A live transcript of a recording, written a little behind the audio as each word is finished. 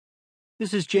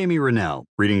This is Jamie Rennell,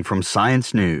 reading from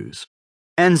Science News.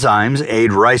 Enzymes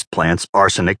Aid Rice Plants'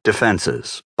 Arsenic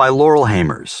Defenses by Laurel.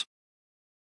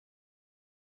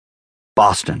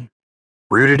 Boston.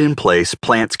 Rooted in place,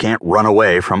 plants can't run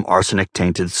away from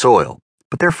arsenic-tainted soil,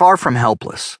 but they're far from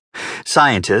helpless.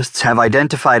 Scientists have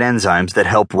identified enzymes that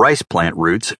help rice plant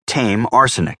roots tame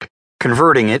arsenic,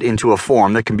 converting it into a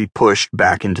form that can be pushed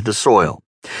back into the soil.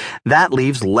 That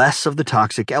leaves less of the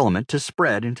toxic element to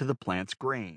spread into the plant's grain.